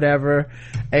recognize or whatever,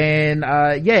 and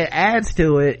it adds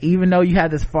to it. Even though you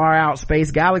have this far out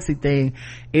space galaxy thing,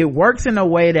 it works in a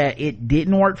way that it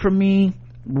didn't work for me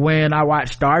when I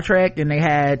watched Star Trek, and they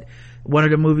had one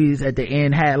of the movies at the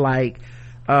end had like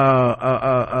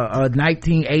a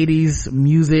 1980s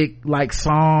music like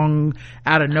song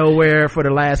out of nowhere for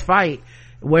the last fight.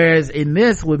 Whereas in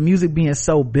this, with music being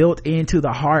so built into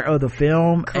the heart of the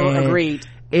film, agreed,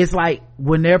 it's like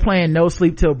when they're playing No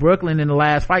Sleep Till Brooklyn in the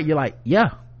last fight, you're like,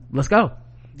 yeah, let's go.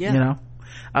 Yeah. You know?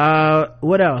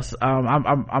 What else?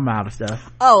 I'm out of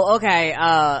stuff. Oh, okay.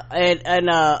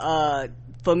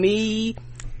 For me,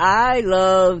 I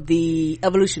love the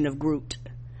evolution of Groot,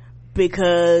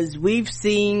 because we've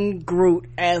seen Groot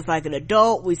as like an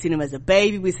adult, we've seen him as a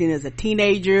baby, we've seen him as a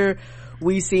teenager,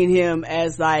 we've seen him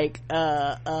as like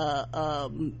I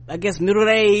guess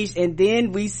middle-aged, and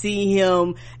then we see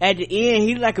him at the end,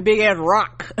 he's like a big ass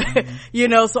rock. You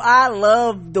know, so I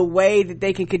love the way that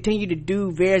they can continue to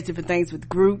do various different things with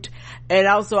Groot. And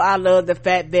also I love the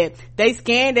fact that they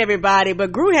scanned everybody,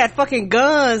 but Groot had fucking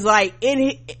guns like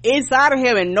inside of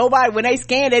him, and nobody, when they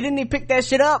scanned, they didn't even pick that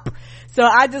shit up. So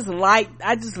I just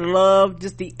love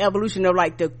just the evolution of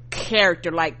like the character,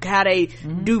 like how they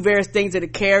do various things to the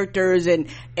characters and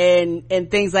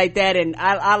things like that. And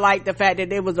I like the fact that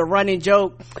there was a running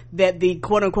joke that the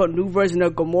quote unquote new version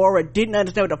of Gamora didn't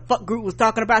understand what the fuck Groot was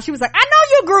talking about. She was like, I know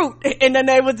you're Groot. And then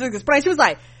they was just explaining, she was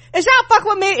like, is y'all fuck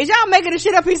with me? Is y'all making the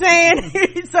shit up he's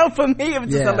saying? So for me, it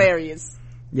was just hilarious.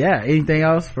 Yeah. Anything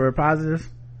else for positives?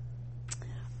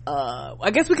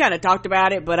 I guess we kind of talked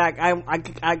about it, but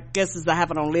I guess as I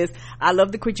have it on list, I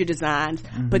love the creature designs,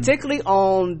 particularly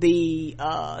on the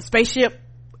spaceship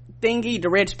thingy, the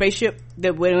red spaceship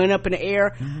that went up in the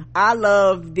air. I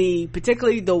love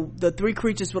particularly the three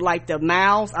creatures with like the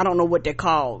mouths, I don't know what they're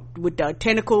called, with the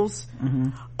tentacles.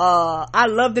 I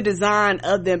love the design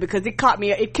of them, because it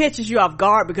catches you off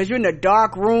guard, because you're in a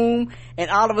dark room and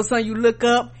all of a sudden you look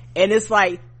up and it's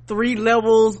like 3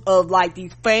 levels of like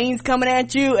these fangs coming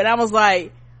at you, and I was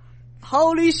like,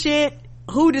 holy shit,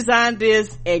 who designed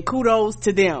this? And kudos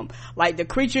to them. Like, the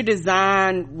creature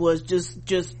design was just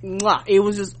mwah. It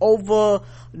was just over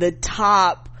the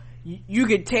top. You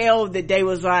could tell that they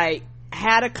was like,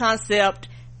 had a concept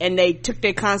and they took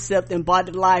their concept and brought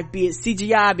it to life, be it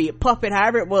CGI, be it puppet,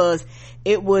 however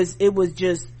it was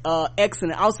just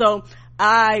excellent. Also,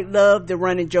 I love the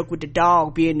running joke with the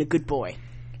dog being the good boy.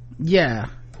 Yeah.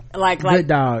 Like good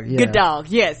dog. Yeah. Good dog.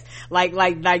 Yes. Like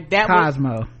that.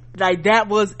 Cosmo. That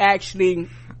was actually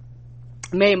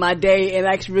made my day, and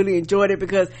I actually really enjoyed it,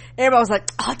 because everybody was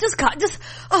like,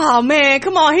 oh man,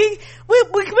 come on, we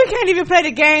can't even play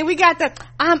the game. We got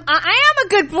I am a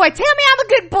good boy. Tell me I'm a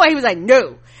good boy. He was like,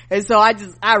 no. And so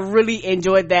I really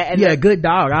enjoyed that. And good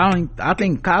dog. I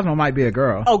think Cosmo might be a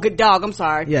girl. Oh, good dog. I'm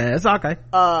sorry. Yeah, it's okay.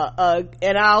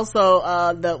 And I also,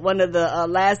 one of the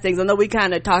last things, I know we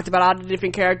kind of talked about all the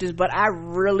different characters, but I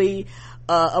really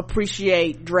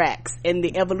appreciate Drax and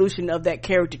the evolution of that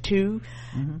character too,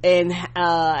 and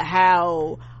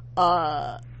how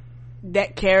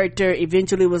that character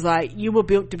eventually was like, you were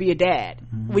built to be a dad,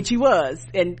 which he was.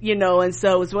 And you know, and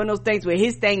so it's one of those things where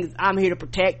his thing is, I'm here to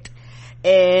protect.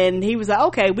 And he was like,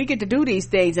 okay, we get to do these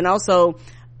things. And also,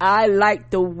 I like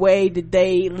the way that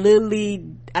they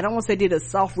literally, I don't want to say did a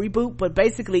soft reboot, but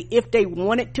basically, if they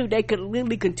wanted to, they could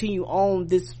literally continue on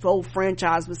this whole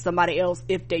franchise with somebody else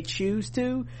if they choose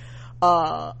to.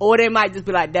 Or they might just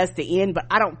be like, that's the end, but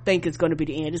I don't think it's going to be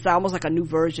the end. It's almost like a new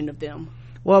version of them.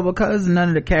 Well, because none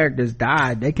of the characters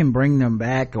died, they can bring them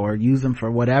back or use them for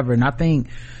whatever. And I think,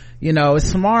 you know, it's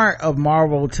smart of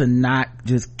Marvel to not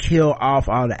just kill off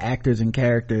all the actors and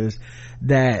characters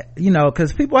that, you know,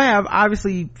 because people have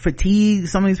obviously fatigue.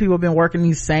 Some of these people have been working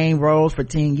these same roles for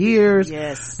 10 years.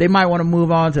 Yes, they might want to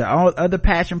move on to other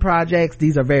passion projects.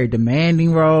 These are very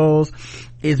demanding roles.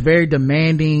 It's very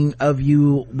demanding of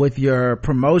you with your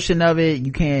promotion of it.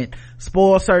 You can't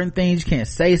spoil certain things. You can't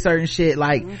say certain shit.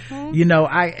 Like, you know,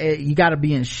 you gotta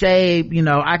be in shape. You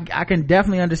know, I can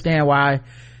definitely understand why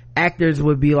actors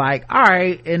would be like, all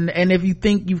right, and if you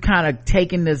think you've kind of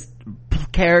taken this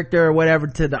character or whatever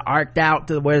to the arced out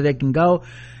to where they can go,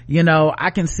 you know, I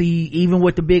can see even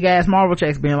with the big ass Marvel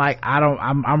checks being like,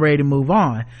 I'm ready to move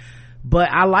on. But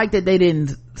I like that they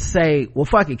didn't say, well,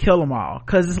 fuck it, kill them all.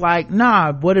 Cause it's like,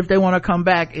 nah, what if they want to come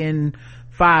back in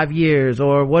 5 years?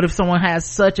 Or what if someone has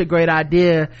such a great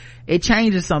idea, it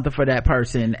changes something for that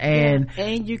person. And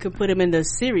you can put them in the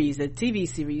series, a TV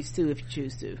series too, if you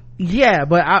choose to. Yeah,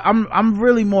 but I'm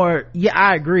really more,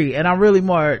 I agree. And I'm really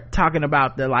more talking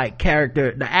about the like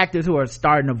character, the actors who are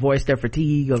starting to voice their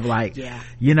fatigue of like,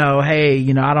 you know, hey,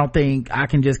 you know, I don't think I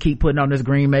can just keep putting on this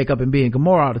green makeup and being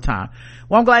Gamora all the time.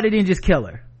 Well, I'm glad they didn't just kill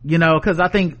her, you know, cause I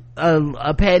think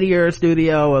a pettier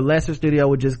studio, a lesser studio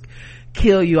would just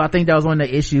kill you. I think that was one of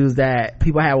the issues that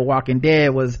people had with Walking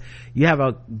Dead was you have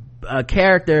a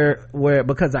character where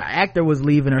because an actor was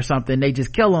leaving or something, they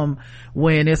just kill him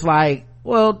when it's like,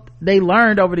 well, they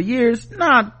learned over the years,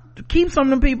 keep some of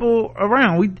them people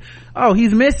around.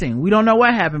 He's missing. We don't know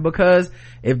what happened, because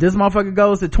if this motherfucker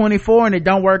goes to 24 and it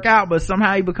don't work out, but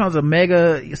somehow he becomes a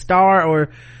mega star, or,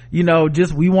 you know,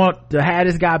 just we want to have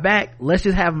this guy back, let's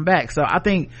just have him back. So I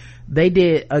think they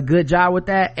did a good job with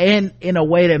that, and in a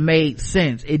way that made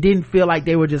sense. It didn't feel like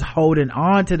they were just holding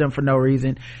on to them for no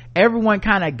reason. Everyone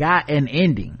kind of got an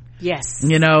ending. Yes.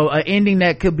 You know, an ending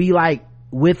that could be like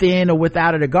within or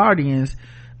without of the Guardians.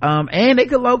 And they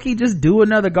could low-key just do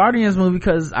another Guardians movie,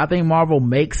 because I think Marvel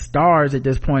makes stars at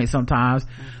this point sometimes.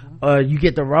 You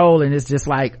get the role and it's just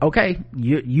like, okay,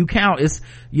 you count. It's,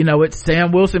 you know, it's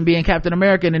Sam Wilson being Captain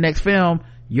America in the next film.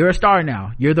 You're a star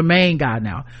now. You're the main guy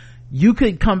now. You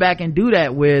could come back and do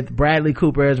that with Bradley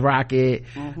Cooper as Rocket,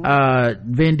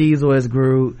 Vin Diesel as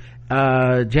Groot,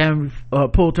 James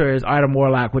Poulter as Adam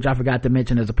Warlock, which I forgot to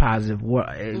mention as a positive.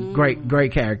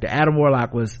 Great character. Adam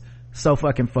Warlock was so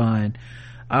fucking fun.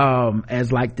 As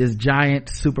like this giant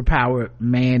superpowered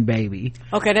man baby.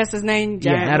 Okay, that's his name?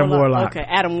 Adam Warlock. Okay,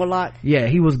 Adam Warlock. Yeah,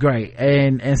 he was great.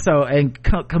 And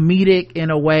comedic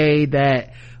in a way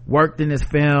that worked in this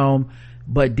film,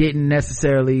 but didn't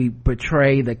necessarily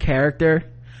portray the character.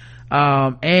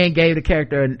 And gave the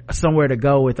character somewhere to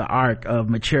go with the arc of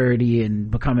maturity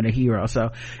and becoming a hero.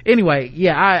 So anyway,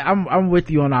 I'm with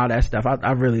you on all that stuff.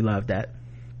 I really love that.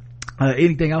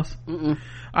 Anything else? All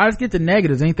right, let's get to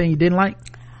negatives. Anything you didn't like?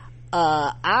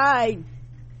 I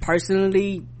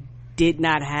personally did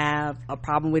not have a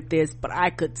problem with this, but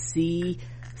I could see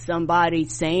somebody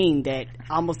saying that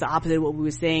almost the opposite of what we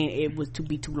were saying, it was to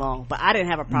be too long. But I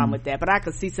didn't have a problem with that, but I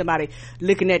could see somebody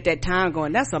looking at that time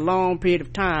going, that's a long period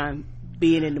of time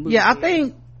being in the movie. I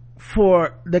think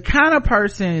for the kind of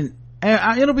person,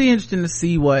 and it'll be interesting to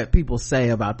see what people say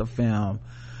about the film,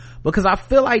 because I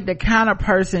feel like the kind of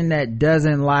person that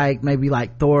doesn't like maybe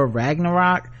like Thor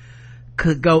Ragnarok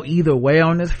could go either way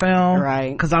on this film,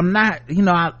 right? Because I'm not, you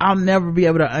know, I'll never be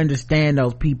able to understand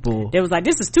those people. They was like,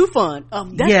 this is too fun.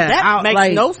 That makes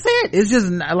like, no sense. It's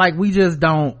just like we just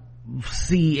don't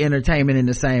see entertainment in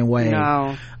the same way.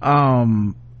 No.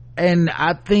 And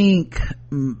I think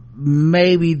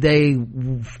maybe they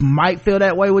might feel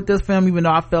that way with this film, even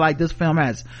though I feel like this film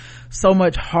has so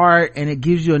much heart and it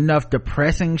gives you enough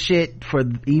depressing shit for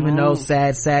even those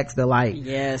sad sacks to like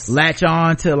latch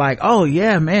on to, like, oh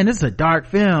yeah, man, this is a dark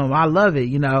film, I love it,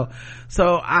 you know.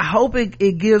 So I hope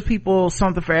it gives people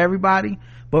something for everybody.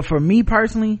 But for me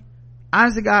personally,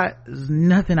 honestly, God, there's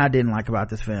nothing I didn't like about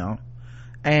this film.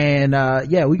 And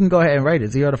we can go ahead and rate it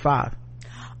 0 to 5.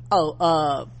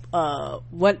 One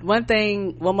more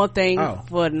thing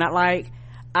for not like,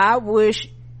 I wish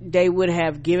they would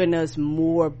have given us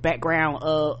more background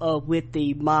with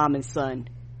the mom and son,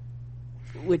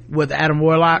 with Adam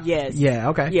Warlock. Yes. Yeah.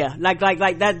 Okay. Yeah. Like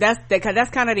that's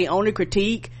kind of the only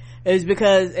critique, is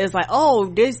because it's like,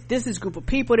 this is a group of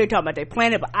people, they're talking about their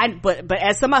planet, but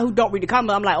as somebody who don't read the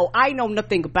comic, I'm like, I know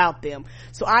nothing about them,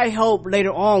 so I hope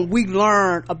later on we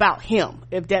learn about him,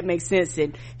 if that makes sense,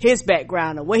 and his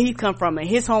background and where he come from and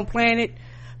his home planet,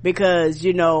 because,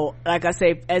 you know, like I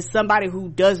say, as somebody who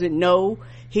doesn't know,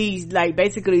 he's like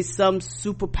basically some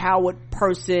super powered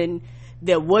person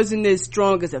that wasn't as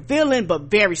strong as a villain, but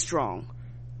very strong.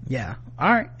 Yeah.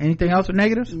 All right, anything else with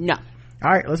negatives? No.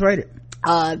 All right, let's rate it.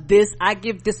 I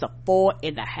give this a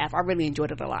 4.5. I really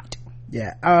enjoyed it a lot.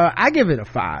 Yeah, I give it a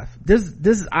 5. This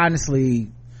is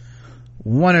honestly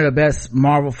one of the best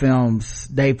Marvel films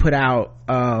they put out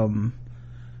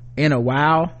in a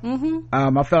while.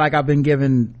 I feel like I've been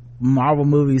giving Marvel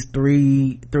movies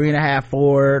 3.5,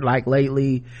 4 like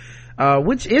lately,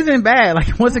 which isn't bad.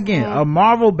 Like, once again, a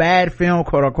Marvel bad film,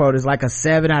 quote unquote, is like a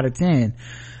 7 out of 10.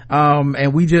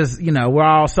 And we just, we're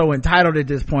all so entitled at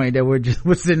this point that we're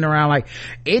sitting around like,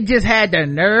 it just had the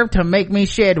nerve to make me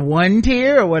shed one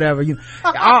tear or whatever.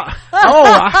 I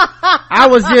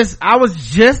was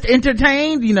just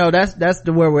entertained. That's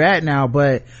where we're at now.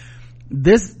 But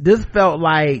this felt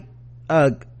like,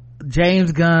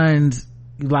 James Gunn's,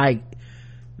 like,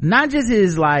 not just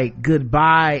his, like,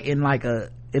 goodbye in like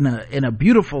in a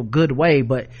beautiful good way,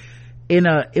 but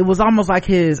it was almost like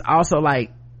his also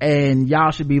like, and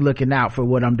y'all should be looking out for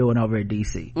what I'm doing over at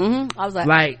DC. I was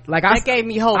like that gave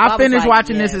me hope. I finished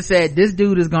watching this and said, this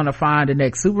dude is gonna find the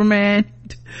next Superman.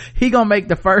 He gonna make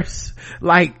the first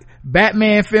like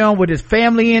Batman film with his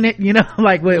family in it,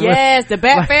 like the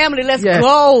Bat family, let's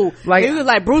go. Like, he was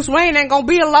like, Bruce Wayne ain't gonna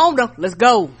be alone though, let's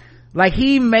go. Like,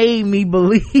 he made me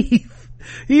believe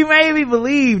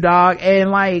dog. And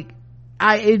like,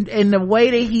 in the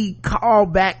way that he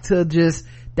called back to just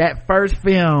that first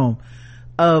film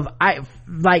of, I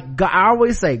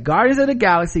always say Guardians of the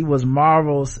Galaxy was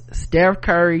Marvel's Steph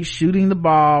Curry shooting the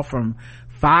ball from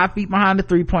 5 feet behind the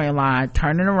 3-point line,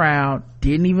 turning around,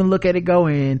 didn't even look at it go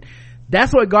in.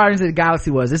 That's what Guardians of the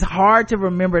Galaxy was. It's hard to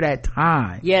remember that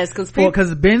time. Yes,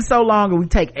 because it's been so long and we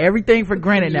take everything for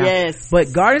granted now. Yes.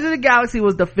 But Guardians of the Galaxy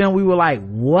was the film we were like,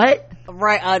 what?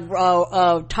 Right,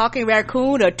 talking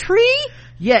raccoon, a tree?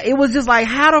 Yeah, it was just like,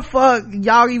 how the fuck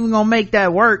y'all even gonna make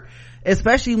that work?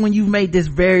 Especially when you've made this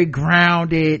very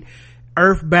grounded,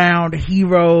 earthbound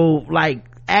hero, like,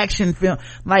 action film,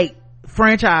 like,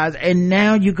 franchise, and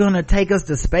now you're gonna take us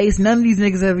to space. None of these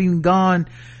niggas have even gone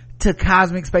to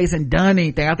cosmic space and done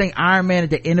anything. I think Iron Man at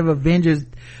the end of Avengers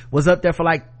was up there for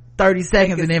like 30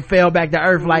 seconds and then fell back to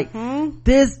earth. Like,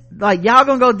 this, like, y'all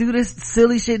gonna go do this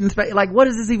silly shit in space? Like, what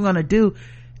is this even gonna do?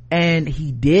 And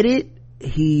he did it.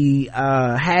 He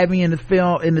had me in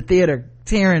the theater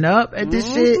tearing up at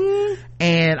this shit,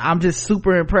 and I'm just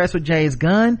super impressed with James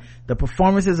Gunn. The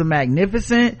performances are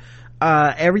magnificent.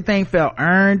 Everything felt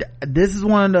earned. This is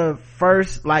one of the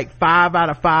first like 5 out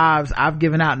of 5s I've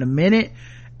given out in a minute,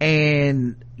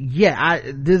 and I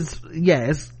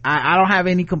don't have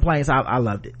any complaints. I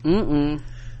loved it. All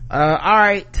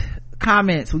right,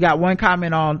 comments. We got one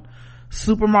comment on the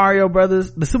Super Mario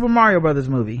Brothers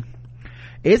movie.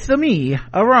 It's me,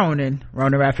 a Ronan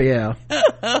Raphael.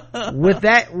 With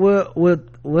that,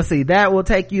 we'll see. That will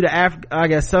take you to Africa. I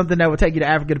guess something that will take you to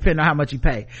Africa depending on how much you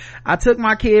pay. I took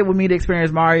my kid with me to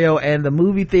experience Mario and the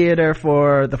movie theater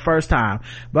for the first time.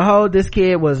 Behold, this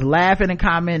kid was laughing and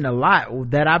commenting a lot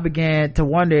that I began to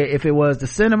wonder if it was the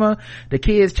cinema, the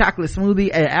kids' chocolate smoothie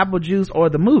and apple juice, or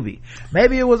the movie.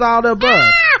 Maybe it was all the above.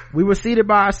 We were seated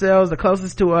by ourselves, the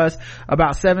closest to us,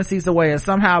 about 7 seats away, and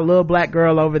somehow a little black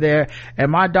girl over there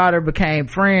and my daughter became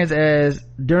friends as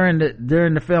during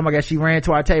the film, I guess she ran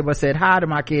to our table and said hi to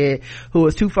my kid, who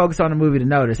was too focused on the movie to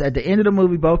notice. At the end of the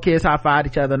movie, both kids high-fived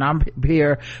each other, and I'm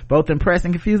here both impressed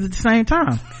and confused at the same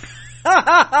time.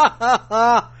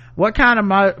 What kind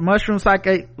of mushroom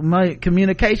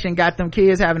communication got them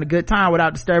kids having a good time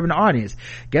without disturbing the audience?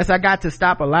 Guess I got to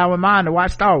stop allowing mine to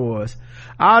watch Star Wars.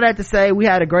 All that to say, we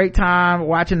had a great time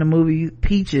watching the movie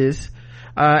Peaches.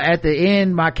 At the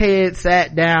end, my kid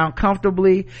sat down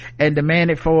comfortably and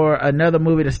demanded for another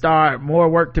movie to start, more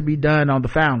work to be done on the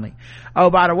family.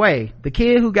 Oh, by the way, my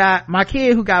kid who got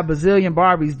bazillion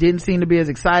Barbies didn't seem to be as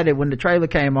excited when the trailer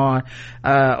came on,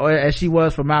 or as she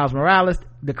was for Miles Morales,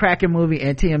 the Kraken movie,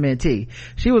 and TMNT.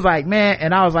 She was like, man,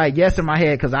 and I was like, yes, in my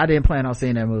head, cause I didn't plan on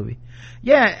seeing that movie.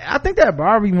 Yeah, I think that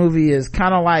Barbie movie is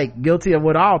kind of like guilty of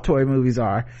what all toy movies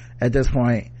are at this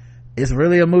point. It's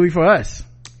really a movie for us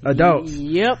adults.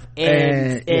 Yep.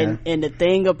 And the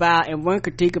thing about, and one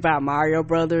critique about Mario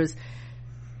Brothers,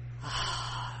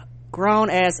 grown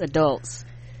ass adults,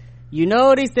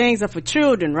 these things are for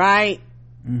children, right?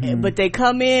 But they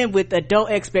come in with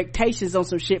adult expectations on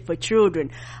some shit for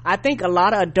children. I think a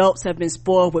lot of adults have been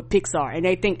spoiled with Pixar, and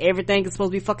they think everything is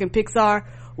supposed to be fucking Pixar,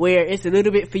 where it's a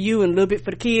little bit for you and a little bit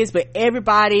for the kids, but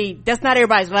that's not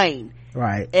everybody's lane.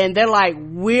 Right. And they're like,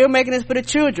 we're making this for the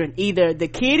children. Either the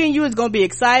kid in you is going to be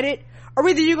excited, or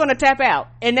either you're going to tap out,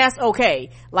 and that's okay.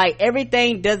 Like,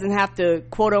 everything doesn't have to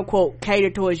quote unquote cater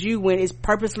towards you when it's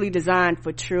purposely designed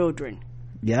for children.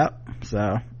 Yep.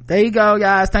 So there you go,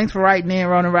 guys. Thanks for writing in,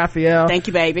 Ronan Raphael. Thank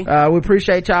you, baby. We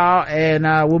appreciate y'all, and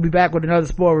we'll be back with another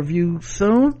sport review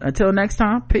soon. Until next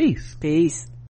time, peace.